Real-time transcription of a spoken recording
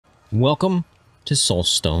Welcome to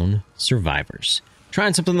Soulstone Survivors.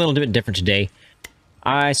 Trying something a little bit different today.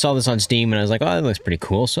 I saw this on Steam and I was like, oh, that looks pretty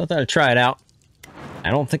cool, so I thought I'd try it out.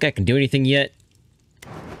 I don't think I can do anything yet.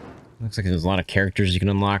 Looks like there's a lot of characters you can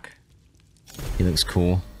unlock. He looks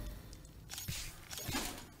cool.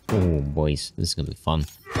 Oh, boys, this is gonna be fun.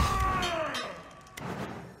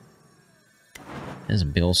 There's a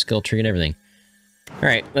big old skill tree and everything.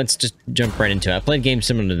 Alright, let's just jump right into it. I played games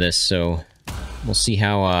similar to this, so we'll see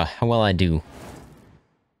how well I do.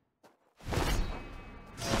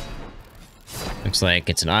 Looks like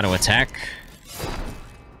it's an auto attack.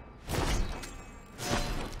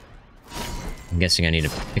 I'm guessing I need to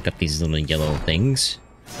pick up these little yellow things.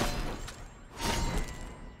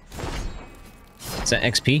 Is that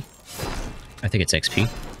XP? I think it's XP.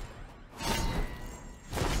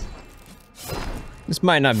 This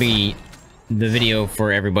might not be the video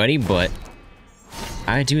for everybody, but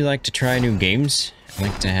I do like to try new games. I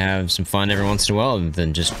like to have some fun every once in a while, other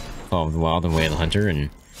than just Call of the Wild and Way of the Hunter and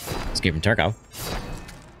Escape from Tarkov.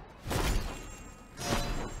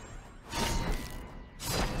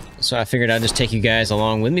 So I figured I'd just take you guys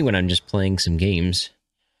along with me when I'm just playing some games.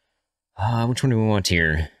 Which one do we want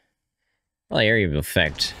here? Well, area of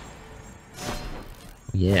effect.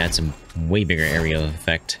 Yeah, it's a way bigger area of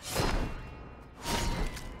effect.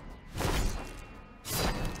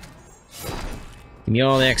 Give me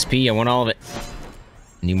all the XP, I want all of it.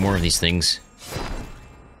 I need more of these things.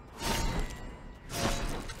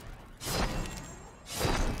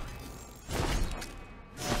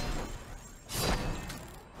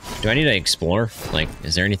 Do I need to explore? Like,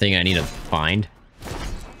 is there anything I need to find?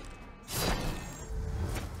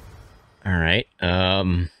 Alright,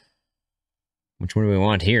 which one do we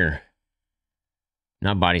want here?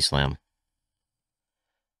 Not Body Slam.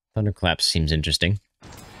 Thunderclap seems interesting.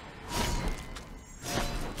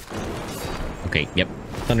 Okay, yep.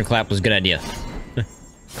 Thunderclap was a good idea.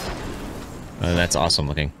 That's awesome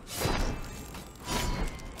looking.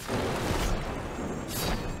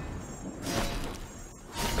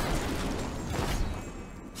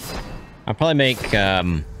 I'll probably make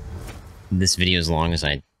this video as long as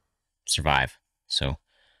I survive. So,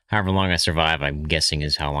 however long I survive, I'm guessing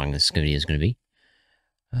is how long this video is going to be.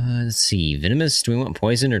 Let's see. Venomous? Do we want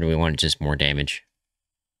poison or do we want just more damage?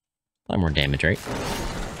 Probably more damage, right?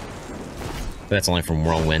 But that's only from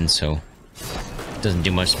Whirlwind, so it doesn't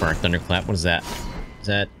do much for our Thunderclap. What is that? Is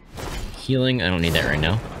that healing? I don't need that right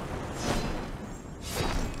now.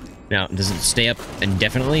 Now, does it stay up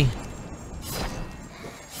indefinitely?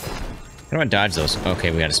 How do I dodge those? Okay,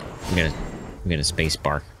 we got a space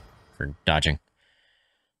bar for dodging.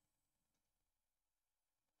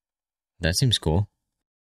 That seems cool.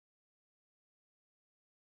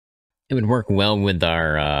 It would work well with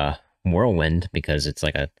our Whirlwind because it's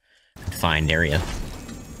like a confined area.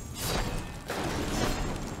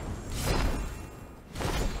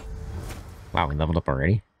 Wow, we leveled up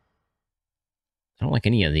already? I don't like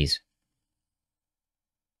any of these.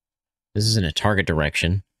 This is in a target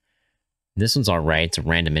direction. This one's alright, it's a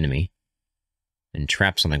random enemy. And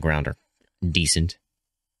traps on the ground are decent.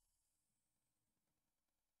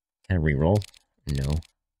 Can I reroll? No.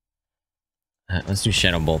 Let's do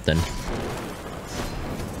Shadow Bolt then.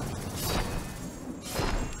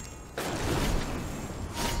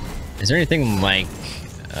 Is there anything like,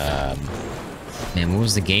 man, what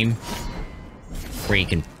was the game? Where you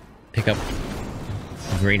can pick up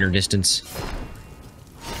greater distance?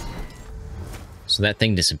 So that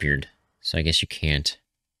thing disappeared. So I guess you can't.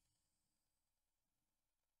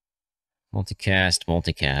 Multicast,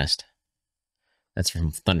 multicast. That's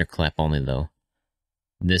from Thunderclap only, though.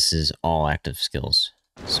 This is all active skills.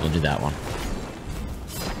 So we'll do that one.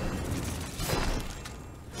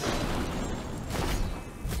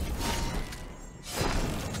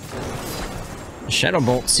 Shadow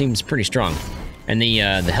Bolt seems pretty strong. And the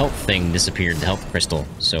health thing disappeared, the health crystal.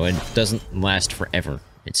 So it doesn't last forever,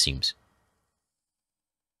 it seems.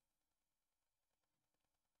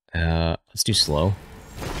 Let's do slow.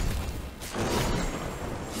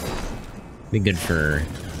 Be good for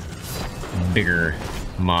bigger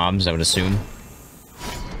mobs, I would assume.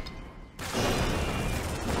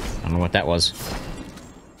 I don't know what that was.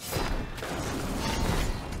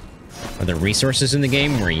 Are there resources in the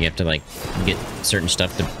game where you have to, like, get certain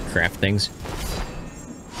stuff to craft things?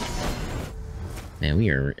 Man, we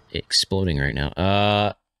are exploding right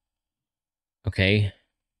now. Okay.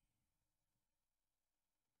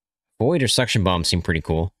 Void or Suction Bomb seem pretty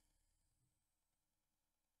cool.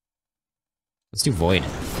 Let's do Void.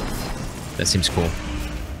 That seems cool.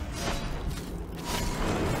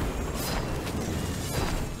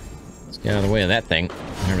 Let's get out of the way of that thing.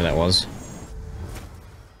 Whatever that was.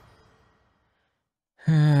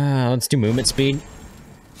 Let's do movement speed.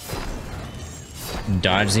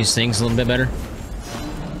 Dodge these things a little bit better.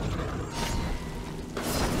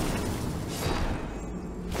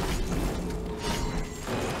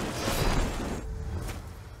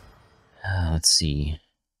 Let's see.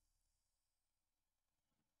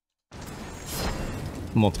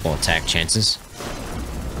 Multiple attack chances.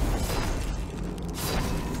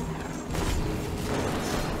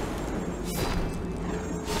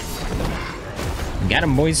 Got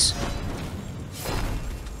him, boys.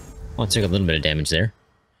 Well, it took a little bit of damage there.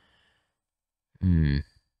 Let's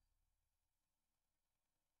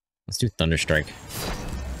do Thunderstrike.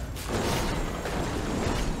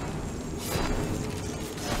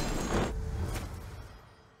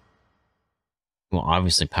 Well,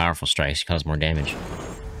 obviously powerful strikes cause more damage.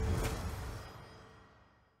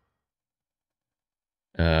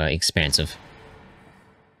 Expansive.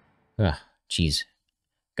 Ugh, jeez.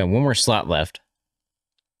 Got one more slot left.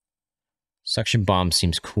 Suction Bomb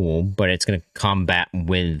seems cool, but it's gonna combat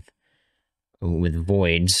with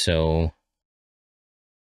Void, so...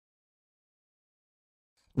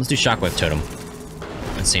 Let's do Shockwave Totem.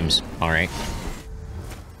 That seems alright.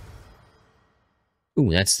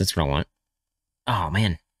 Ooh, that's what I want. Oh,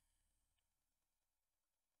 man.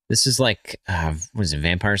 This is like, what is it,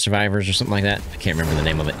 Vampire Survivors or something like that? I can't remember the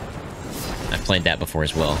name of it. I've played that before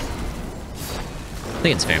as well. I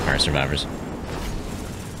think it's Vampire Survivors.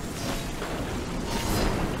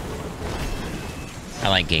 I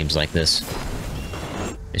like games like this.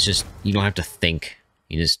 It's just, you don't have to think.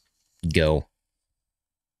 You just go.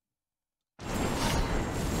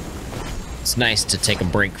 It's nice to take a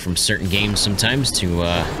break from certain games sometimes to,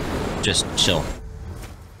 just chill.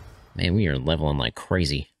 Man, we are leveling like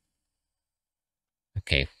crazy.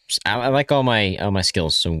 Okay, I like all my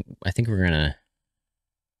skills, so I think we're gonna...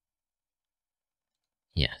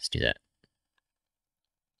 Yeah, let's do that.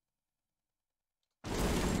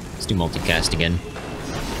 Let's do multicast again.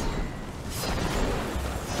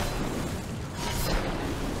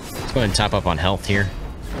 Let's go ahead and top up on health here.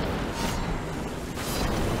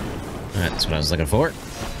 That's what I was looking for.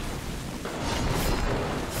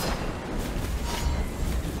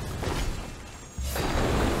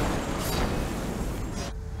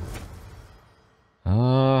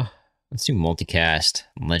 Let's do multicast,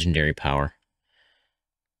 legendary power.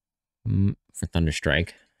 For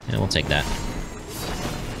Thunderstrike. Yeah, we'll take that.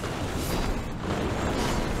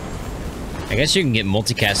 I guess you can get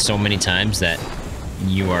multicast so many times that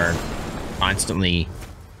you are constantly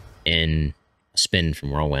in a spin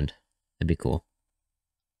from Whirlwind. That'd be cool.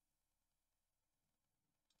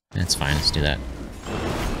 That's fine, let's do that.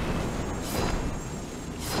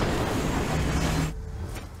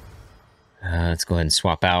 Let's go ahead and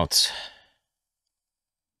swap out.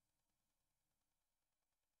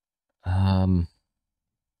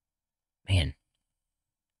 Man.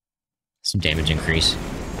 Some damage increase.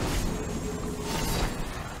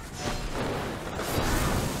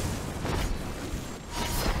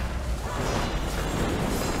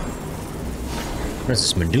 What is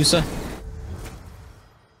this, Medusa?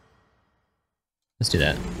 Let's do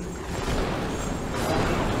that.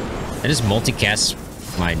 I just multicast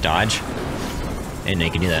my dodge. And they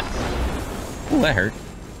can do that. Ooh, that hurt.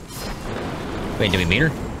 Wait, did we meet her?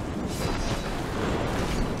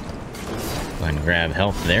 Go ahead and grab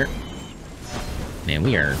health there. Man,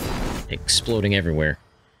 we are exploding everywhere.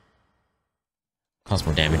 Cause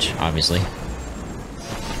more damage, obviously.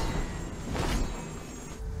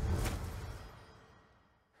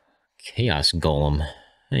 Chaos Golem.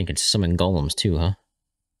 I think it's summon golems too, huh?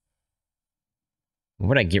 What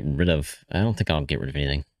would I get rid of? I don't think I'll get rid of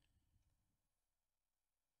anything.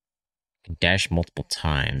 Can dash multiple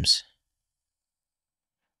times.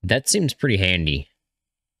 That seems pretty handy.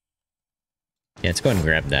 Yeah, let's go ahead and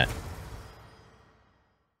grab that.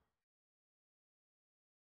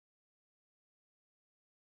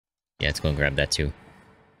 Yeah, let's go and grab that too.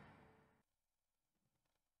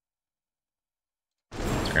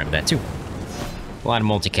 Let's grab that too. A lot of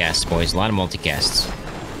multicasts, boys. A lot of multicasts.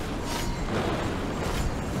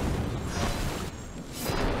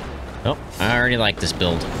 Oh, I already like this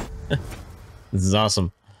build. This is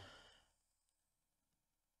awesome.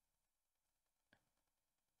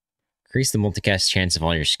 Increase the multicast chance of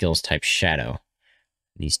all your skills type shadow.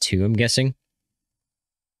 These two, I'm guessing.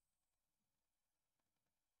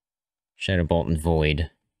 Shadow Bolt and Void.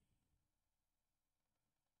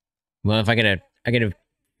 Well, if I get a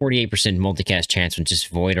 48% multicast chance with just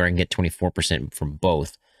Void, or I can get 24% from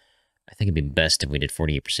both. I think it'd be best if we did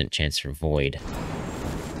 48% chance for Void.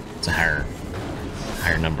 It's a higher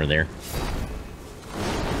number there.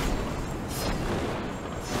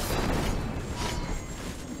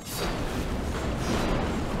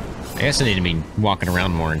 I guess I need to be walking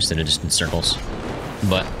around more instead of just in circles.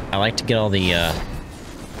 But I like to get all the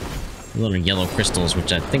little yellow crystals,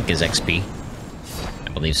 which I think is XP. I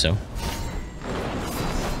believe so.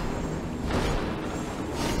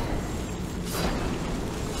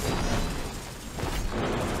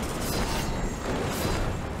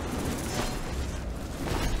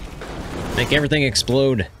 Make everything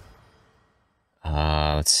explode.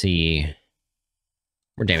 Let's see.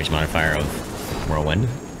 More damage modifier of Whirlwind.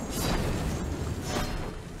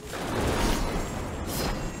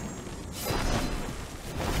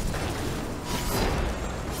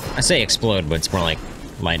 I say explode, but it's more like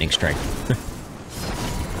lightning strike.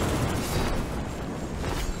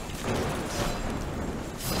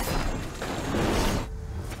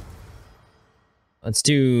 Let's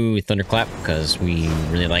do Thunderclap, because we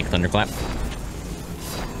really like Thunderclap.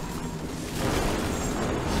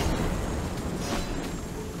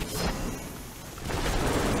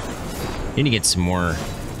 Need to get some more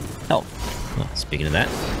health. Well, speaking of that.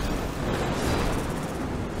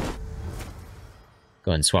 Go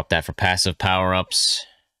ahead and swap that for passive power-ups.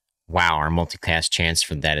 Wow, our multicast chance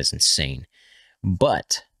for that is insane.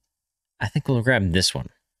 But I think we'll grab this one.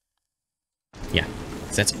 Yeah,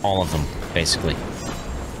 that's all of them, basically.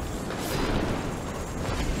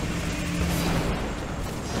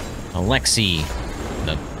 Alexi,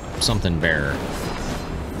 the something bearer.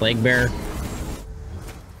 Plague bearer?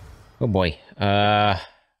 Oh boy. I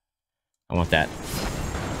want that.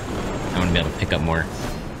 I want to be able to pick up more.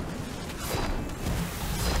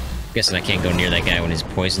 Guessing I can't go near that guy when he's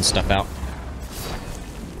poison stuff out.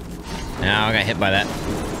 Now I got hit by that.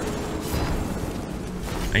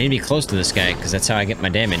 I need to be close to this guy, because that's how I get my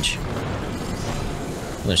damage.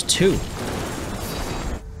 Well, there's two.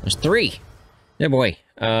 There's three. Yeah, boy.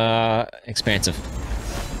 Expansive.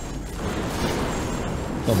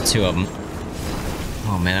 Killed two of them.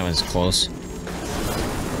 Oh man, that was close.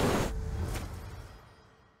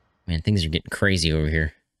 Man, things are getting crazy over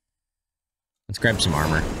here. Let's grab some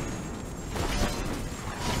armor.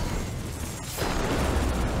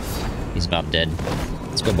 He's about dead.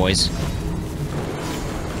 Let's go, boys.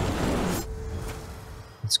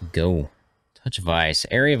 Let's go. Touch of Ice.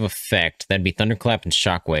 Area of Effect. That'd be Thunderclap and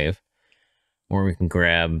Shockwave. Or we can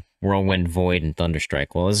grab Whirlwind, Void, and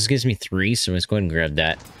Thunderstrike. Well, this gives me 3, so let's go ahead and grab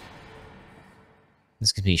that.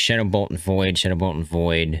 This could be Shadow Bolt and Void, Shadow Bolt and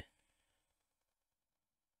Void.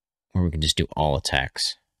 Or we can just do all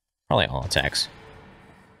attacks. Probably all attacks.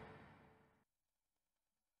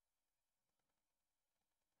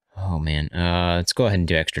 Oh man, let's go ahead and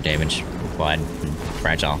do extra damage. Applied and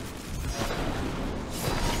fragile.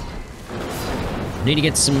 Need to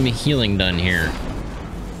get some healing done here.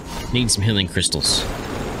 Need some healing crystals.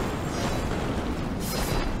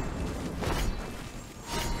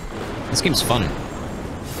 This game's fun.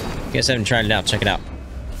 If you guys haven't tried it out, check it out.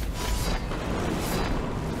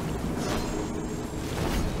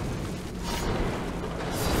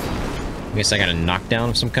 I guess I got a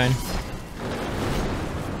knockdown of some kind.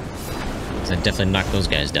 I definitely knocked those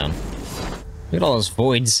guys down. Look at all those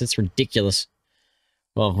voids, it's ridiculous.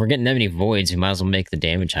 Well, if we're getting that many voids, we might as well make the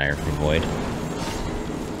damage higher for void.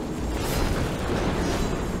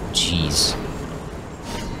 Jeez.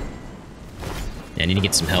 Yeah, I need to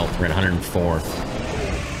get some health. We're at 104.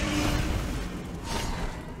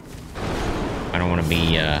 I don't want to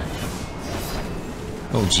be,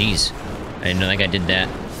 Oh, jeez. I didn't know that guy did that.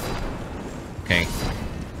 Okay.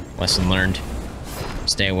 Lesson learned.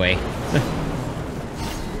 Stay away.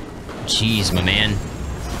 Jeez, my man.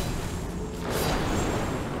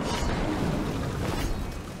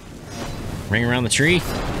 Ring around the tree?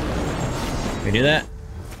 Can we do that?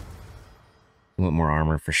 We want more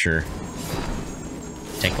armor for sure.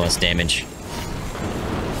 Take less damage.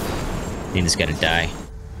 Need this guy to die.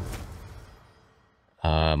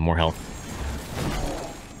 More health.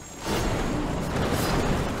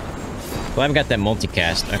 Well, I haven't got that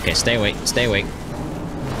multicast. Okay, stay awake, stay awake.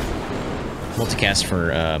 Multicast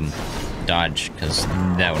for, dodge, because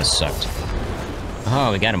that would have sucked.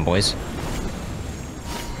 Oh, we got him, boys.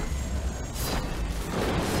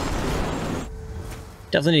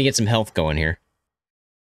 Definitely need to get some health going here.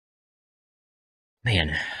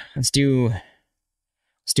 Man, let's do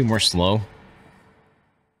more slow.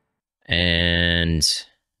 And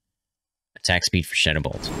attack speed for Shadow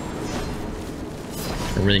Bolt.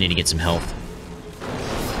 I really need to get some health.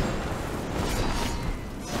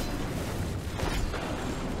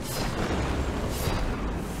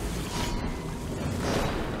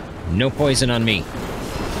 No poison on me.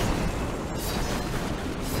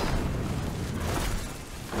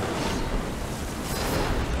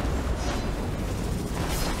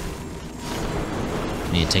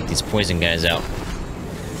 Need to take these poison guys out.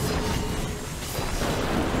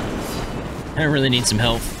 I really need some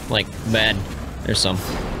health, like, bad. There's some.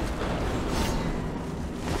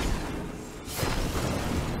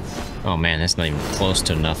 Oh man, that's not even close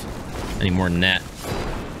to enough. I need more than that.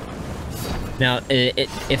 Now,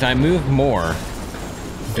 if I move more,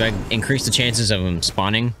 do I increase the chances of them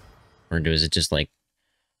spawning? Or is it just, like,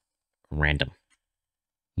 random?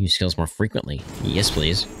 Use skills more frequently. Yes,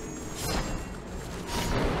 please.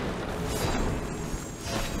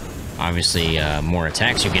 Obviously, more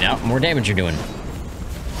attacks you get out, more damage you're doing.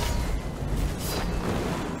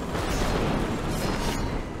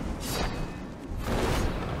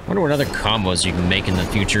 Wonder what other combos you can make in the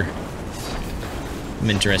future. I'm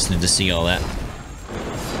interested to see all that.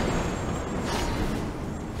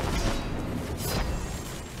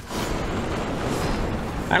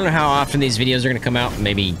 I don't know how often these videos are going to come out.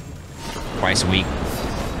 Maybe twice a week.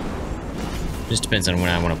 Just depends on when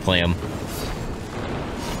I want to play them.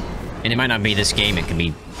 And it might not be this game, it could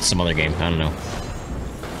be some other game. I don't know.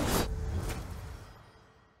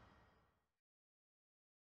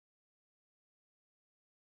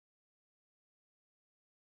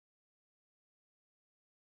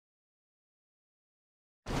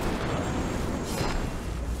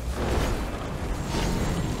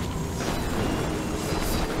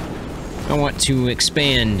 I want to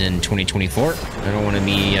expand in 2024. I don't want to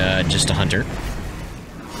be just a hunter.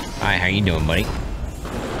 Hi, how you doing, buddy?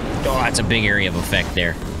 Oh, that's a big area of effect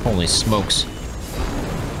there. Holy smokes.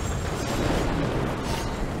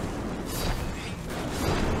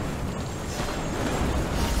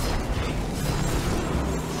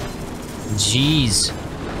 Jeez.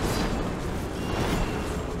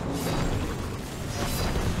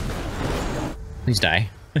 Please die.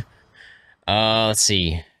 Let's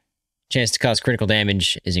see. Chance to cause critical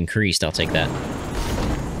damage is increased. I'll take that.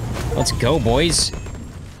 Let's go, boys.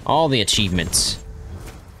 All the achievements.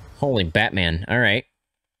 Holy Batman. Alright.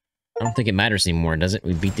 I don't think it matters anymore, does it?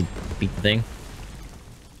 We beat the thing.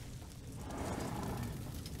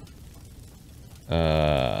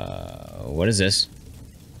 What is this?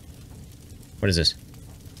 What is this?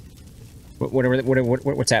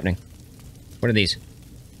 What's happening? What are these?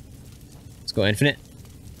 Let's go infinite.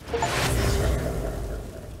 I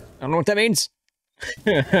don't know what that means.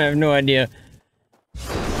 I have no idea.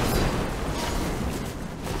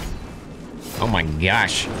 Oh my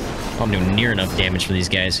gosh. I'm doing near enough damage for these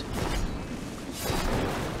guys.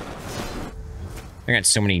 I got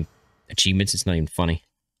so many achievements, it's not even funny.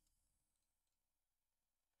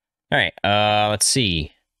 Alright, let's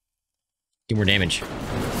see. Do more damage.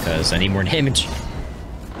 Because I need more damage.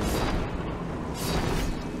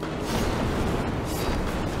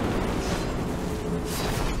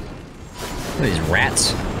 What are these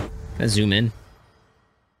rats? Can I zoom in?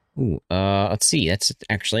 Ooh, let's see. That's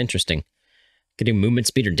actually interesting. Could do movement,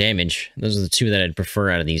 speed, or damage. Those are the two that I'd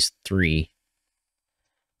prefer out of these three.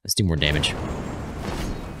 Let's do more damage.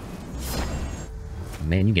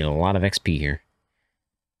 Man, you get a lot of XP here.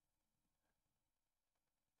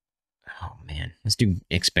 Oh, man. Let's do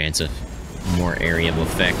expansive. More area of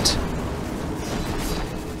effect.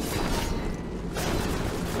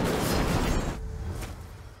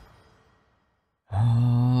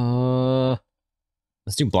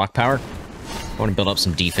 Let's do block power. I want to build up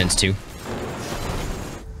some defense, too.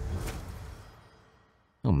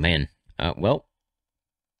 Oh, man. Well,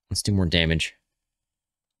 let's do more damage.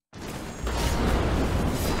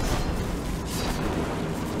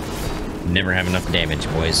 Never have enough damage,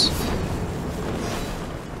 boys.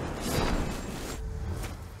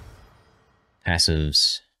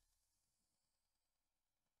 Passives.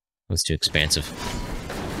 Let's do expansive.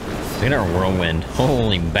 Look at our whirlwind.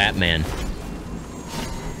 Holy Batman.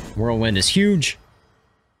 Whirlwind is huge.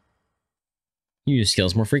 Use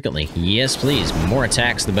skills more frequently. Yes, please. More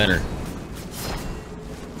attacks, the better.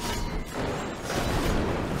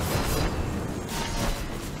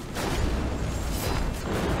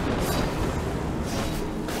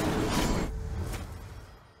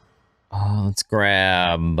 Let's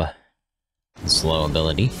grab the slow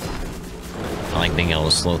ability. I like being able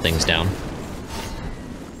to slow things down.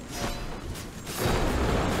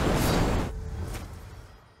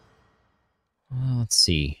 Let's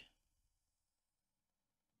see.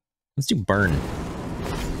 Let's do burn.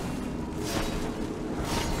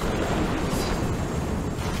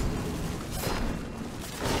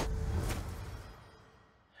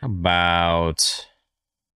 How about...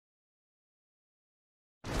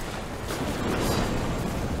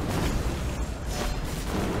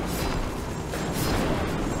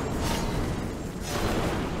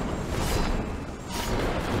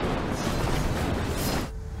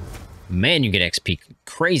 Man, you get XP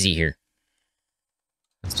crazy here.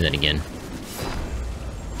 Let's do that again.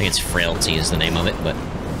 I think it's Frailty is the name of it, but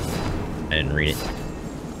I didn't read it.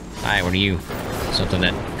 Hi, what are you? Something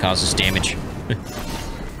that causes damage.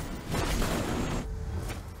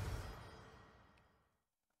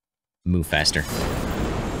 Move faster.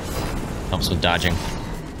 Helps with dodging.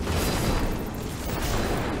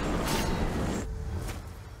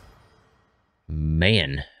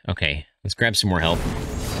 Man. Okay, let's grab some more help.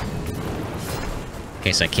 In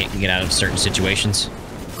case I can't get out of certain situations.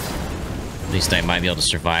 At least I might be able to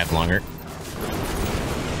survive longer.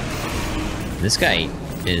 This guy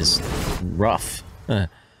is rough. Oh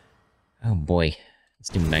boy. Let's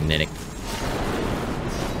do magnetic.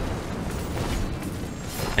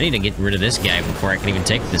 I need to get rid of this guy before I can even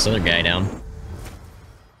take this other guy down.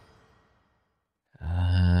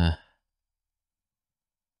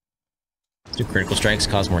 Let's do critical strikes,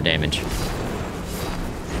 cause more damage.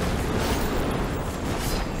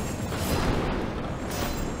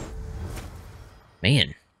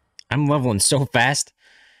 Man, I'm leveling so fast.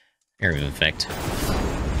 Area of effect.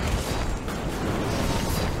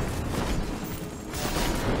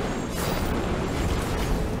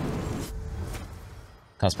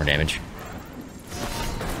 Cause more damage.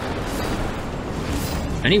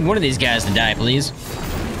 I need one of these guys to die, please.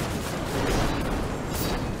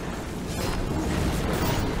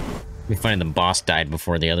 We find the boss died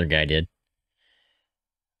before the other guy did.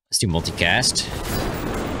 Let's do multicast.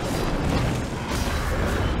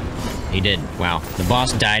 He did. Wow. The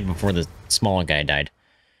boss died before the smaller guy died.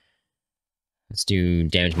 Let's do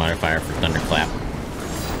damage modifier for Thunderclap.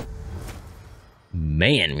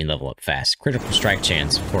 Man, we level up fast. Critical strike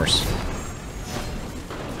chance, of course.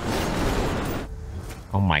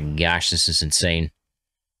 Oh my gosh, this is insane.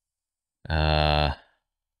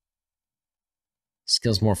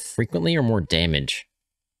 Skills more frequently or more damage?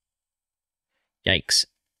 Yikes.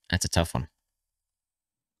 That's a tough one.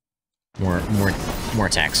 More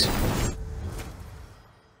attacks.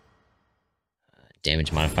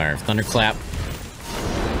 Damage modifier of Thunderclap.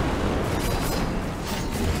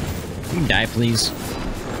 You can die, please.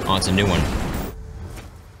 Oh, it's a new one.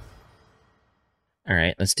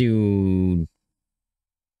 Alright, let's do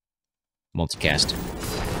multicast.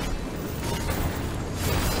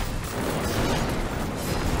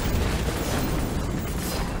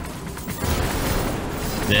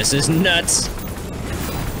 This is nuts!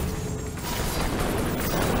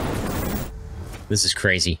 This is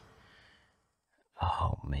crazy.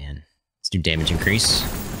 Oh, man. Let's do damage increase.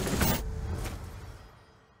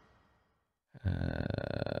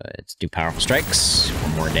 Let's do powerful strikes for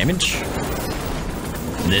more damage.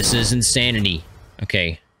 This is insanity.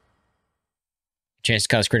 Okay. Chance to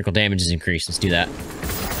cause critical damage is increased. Let's do that.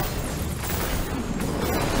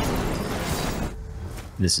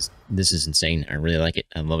 This is insane. I really like it.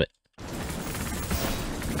 I love it.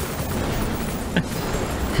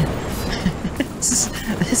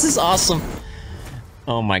 This is awesome.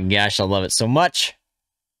 Oh my gosh, I love it so much.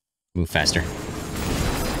 Move faster.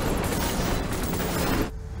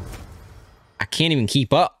 I can't even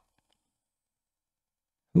keep up.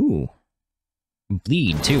 Ooh.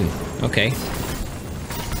 Bleed, too. Okay.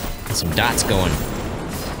 Got some dots going.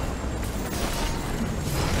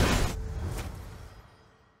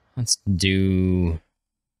 Let's do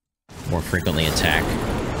more frequently attack.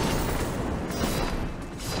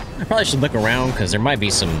 I probably should look around, because there might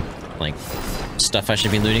be some, like, stuff I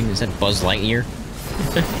should be looting. Is that Buzz Lightyear?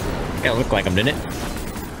 Gotta look like him, didn't it?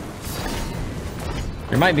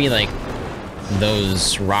 There might be, like,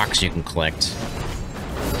 those rocks you can collect.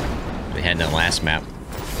 We had in that last map.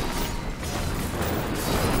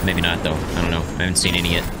 Maybe not, though. I don't know. I haven't seen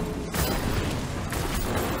any yet.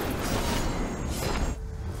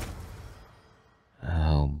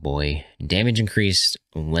 Oh, boy. Damage increased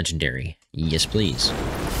legendary. Yes, please.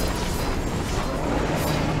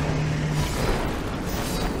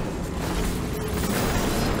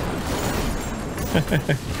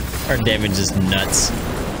 Our damage is nuts.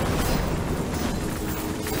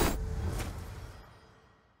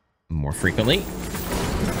 More frequently.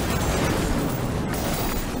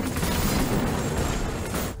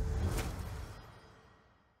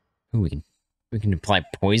 Ooh, we can apply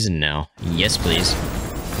poison now. Yes, please.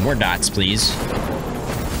 More dots, please.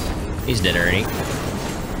 He's dead already.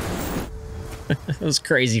 That was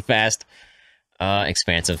crazy fast.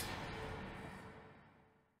 Expansive.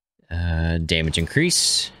 Damage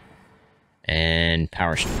increase. And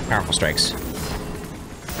powerful strikes.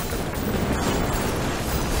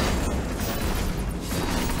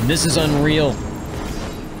 This is unreal.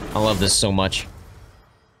 I love this so much.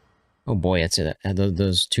 Oh boy, that's it.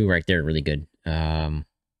 Those two right there are really good.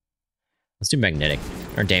 Let's do magnetic.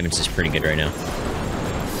 Our damage is pretty good right now.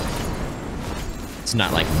 It's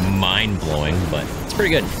not like mind-blowing, but it's pretty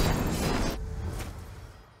good.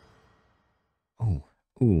 Ooh,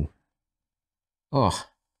 ooh. Oh,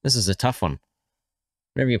 this is a tough one.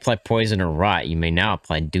 Whenever you apply poison or rot, you may now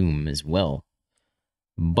apply doom as well.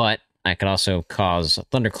 But I could also cause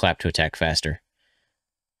thunderclap to attack faster.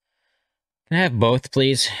 Can I have both,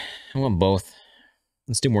 please? I want both.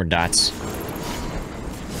 Let's do more dots.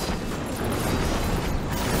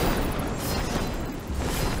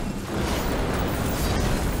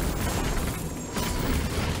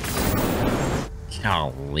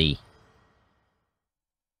 Golly.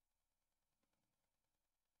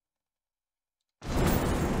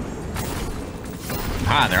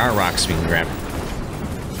 Ah, there are rocks we can grab.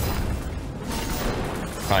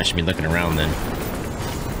 Probably should be looking around then.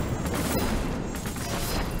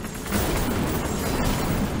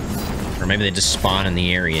 Or maybe they just spawn in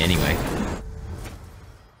the area anyway.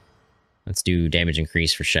 Let's do damage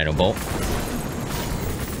increase for Shadow Bolt.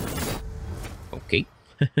 Okay.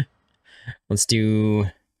 Let's do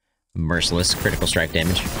Merciless critical strike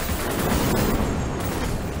damage.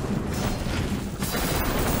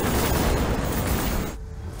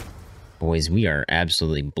 Boys, we are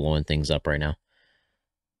absolutely blowing things up right now.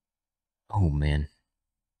 Oh, man.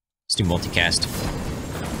 Let's do multicast.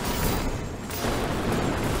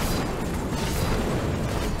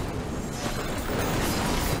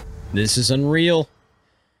 This is unreal.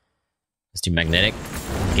 Let's do magnetic.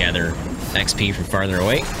 Gather XP from farther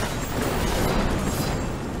away.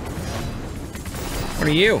 What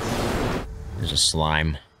are you? There's a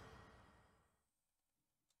slime.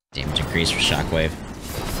 Damage increase for shockwave.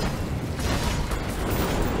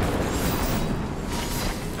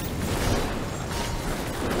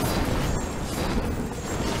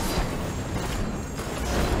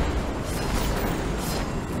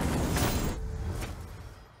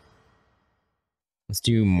 Let's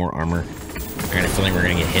do more armor. I got a feeling we're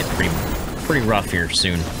gonna get hit pretty rough here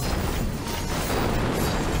soon.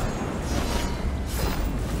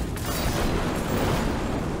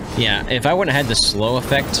 Yeah, if I wouldn't have had the slow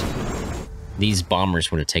effect, these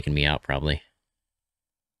bombers would have taken me out, probably.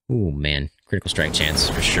 Ooh, man. Critical strike chance,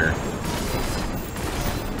 for sure.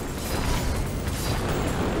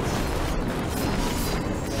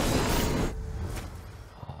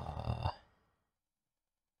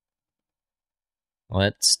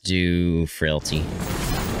 Let's do Frailty.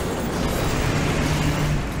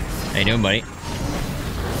 How you doing, buddy?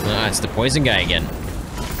 Ah, it's the poison guy again.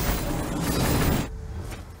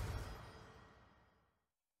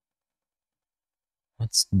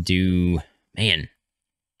 Let's do... Man.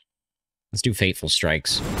 Let's do Fateful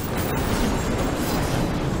Strikes.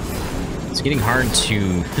 It's getting hard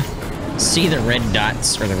to see the red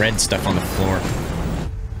dots or the red stuff on the floor.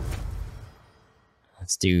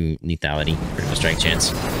 Let's do Lethality. Critical strike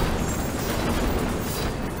chance.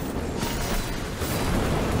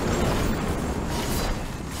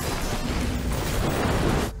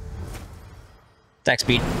 Attack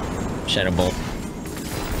speed. Shadow Bolt.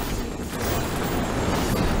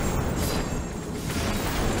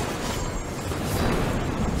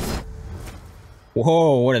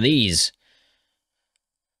 Whoa, what are these?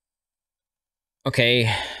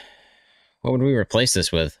 Okay. What would we replace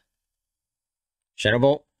this with? Shadow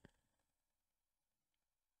Bolt?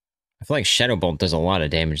 I feel like Shadow Bolt does a lot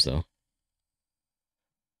of damage, though.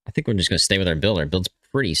 I think we're just going to stay with our build. Our build's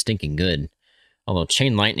pretty stinking good. Although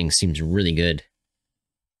Chain Lightning seems really good.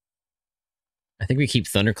 I think we keep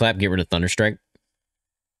Thunderclap, get rid of Thunderstrike.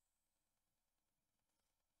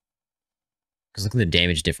 Because look at the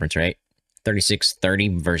damage difference, right?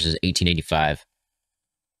 3630 versus 1885.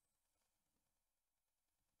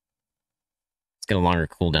 It's got a longer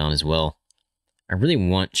cooldown as well. I really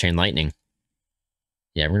want Chain Lightning.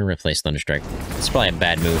 Yeah, we're going to replace Thunderstrike. It's probably a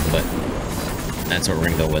bad move, but that's what we're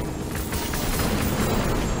going to go with.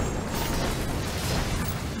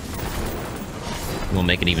 We'll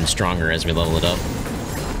make it even stronger as we level it up.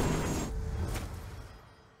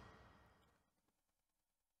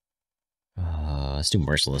 Let's do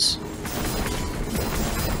Merciless.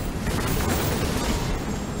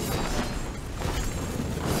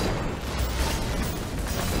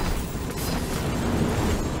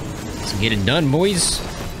 Let's get it done, boys.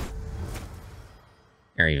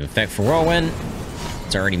 Area of effect for Whirlwind.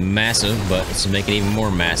 It's already massive, but let's make it even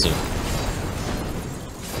more massive.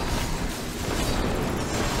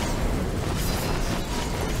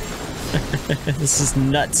 This is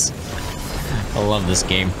nuts. I love this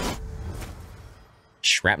game.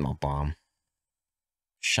 Shrapnel Bomb.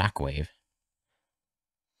 Shockwave.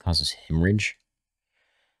 Causes hemorrhage.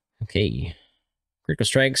 Okay. Critical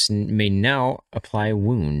strikes may now apply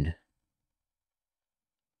wound.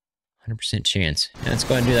 100% chance. Yeah, let's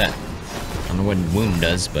go ahead and do that. I don't know what wound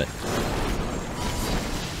does, but...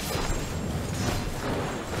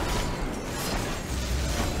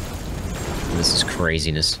 This is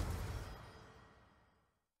craziness.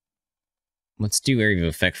 Let's do area of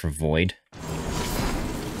effect for void.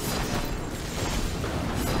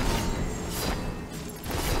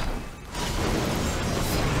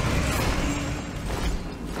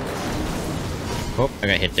 Oh, I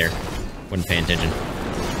got hit there. Wasn't paying attention.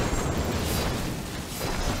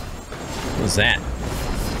 What was that?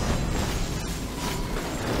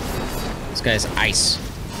 This guy's ice.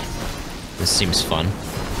 This seems fun.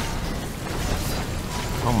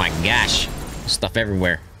 Oh my gosh. Stuff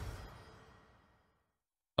everywhere.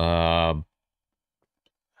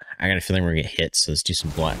 I got a feeling we're gonna get hit, so let's do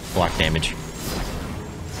some block damage.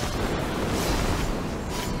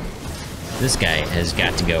 This guy has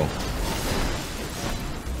got to go.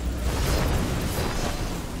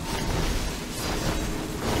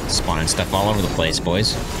 Spawning stuff all over the place,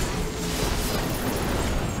 boys.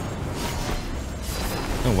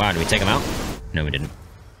 Oh wow, did we take him out? No, we didn't.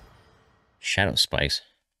 Shadow spikes.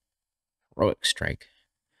 Heroic strike.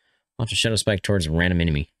 Launch a shadow spike towards a random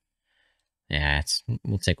enemy. Yeah,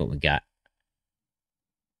 we'll take what we got.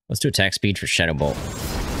 Let's do attack speed for Shadow Bolt.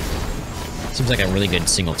 Seems like a really good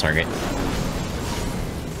single target.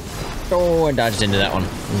 Oh, I dodged into that one. It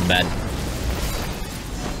was bad.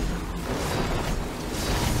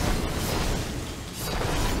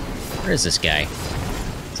 Where is this guy?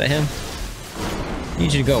 Is that him? I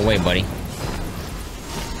need you to go away, buddy.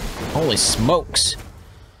 Holy smokes!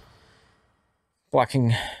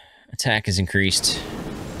 Blocking attack is increased.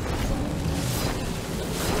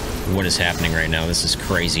 What is happening right now? This is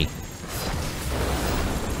crazy.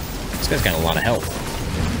 This guy's got a lot of health.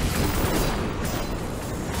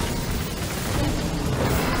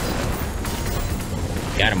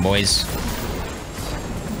 Got him, boys.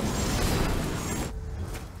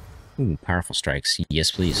 Ooh, powerful strikes. Yes,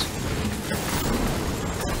 please.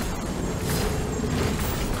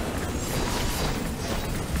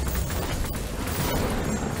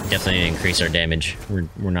 Definitely need to increase our damage. We're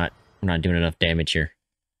not doing enough damage here.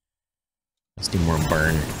 Let's do more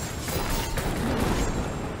burn.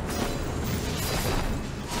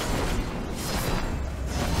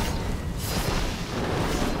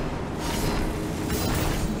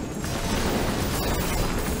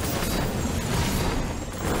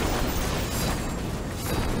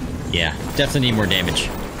 Yeah, definitely need more damage.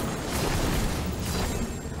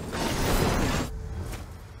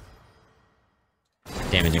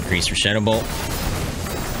 Damage increase for Shadow Bolt.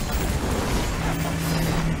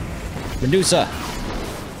 Medusa!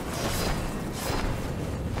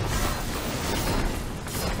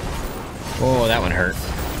 Oh, that one hurt.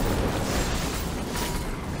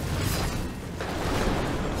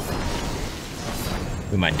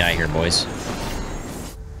 We might die here, boys.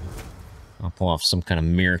 I'll pull off some kind of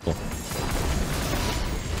miracle.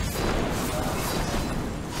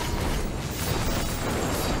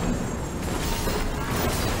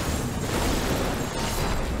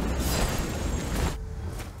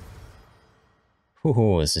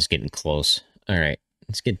 Ooh, this is getting close. Alright,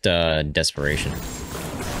 let's get Desperation.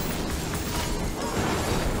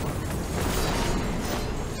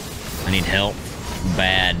 I need help.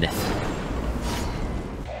 Bad.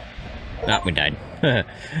 Ah, we died.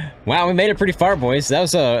 Wow, we made it pretty far, boys. That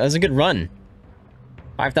was a good run.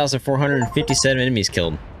 5,457 enemies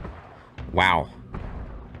killed. Wow.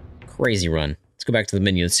 Crazy run. Let's go back to the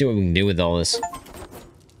menu. Let's see what we can do with all this.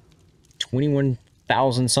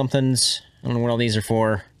 21,000 somethings. I don't know what all these are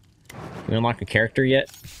for. Can we unlock a character yet?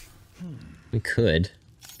 We could.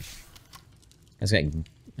 Is that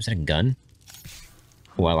a gun?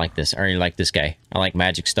 Oh, I like this. I already like this guy. I like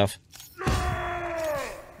magic stuff.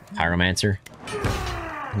 Pyromancer.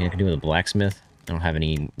 I can do with a blacksmith. I don't have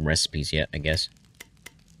any recipes yet, I guess.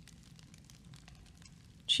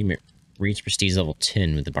 Achievement. Reach prestige level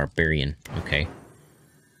 10 with the barbarian. Okay.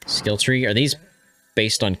 Skill tree. Are these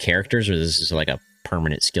based on characters, or this is like a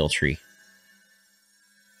permanent skill tree?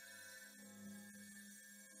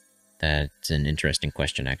 That's an interesting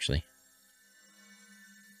question, actually.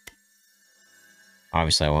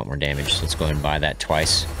 Obviously, I want more damage, so let's go ahead and buy that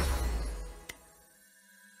twice.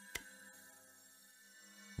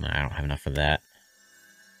 No, I don't have enough for that.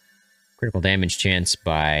 Critical damage chance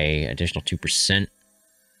by additional 2%.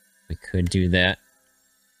 We could do that.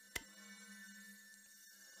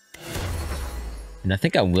 And I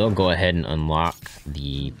think I will go ahead and unlock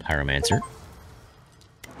the Pyromancer.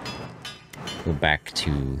 Go back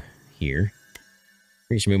to here.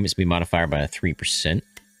 Increase your movement speed modifier by 3%.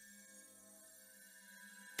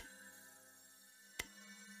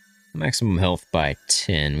 Maximum health by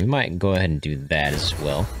 10. We might go ahead and do that as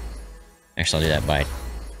well. Actually, I'll do that by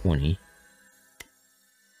 20.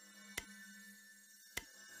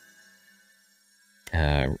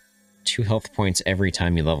 Two health points every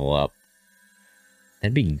time you level up.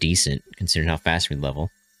 That'd be decent, considering how fast we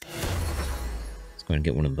level. Let's go ahead and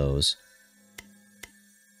get one of those.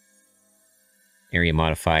 Area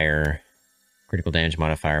modifier, critical damage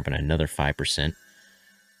modifier, but another 5%. And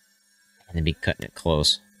then be cutting it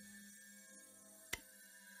close. I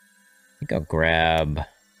think I'll grab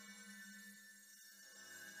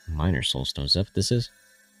minor soulstone. Is that what this is?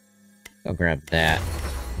 I'll grab that.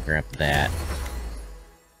 Grab that.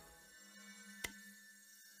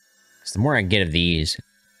 Because the more I get of these,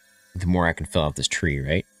 the more I can fill out this tree,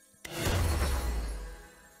 right?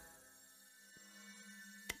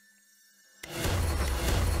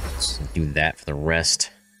 Let's do that for the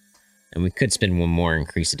rest. And we could spend one more,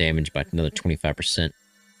 increase the damage by another 25%.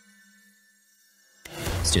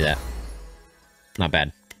 Let's do that. Not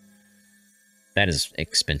bad. That is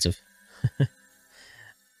expensive.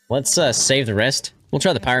 Let's save the rest. We'll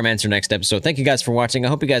try the Pyromancer next episode. Thank you guys for watching. I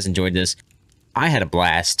hope you guys enjoyed this. I had a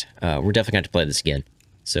blast. We're definitely going to have to play this again.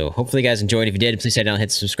 So hopefully you guys enjoyed. If you did, please head down and hit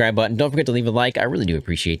the subscribe button. Don't forget to leave a like. I really do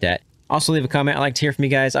appreciate that. Also leave a comment. I'd like to hear from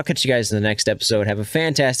you guys. I'll catch you guys in the next episode. Have a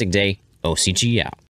fantastic day. OCG out.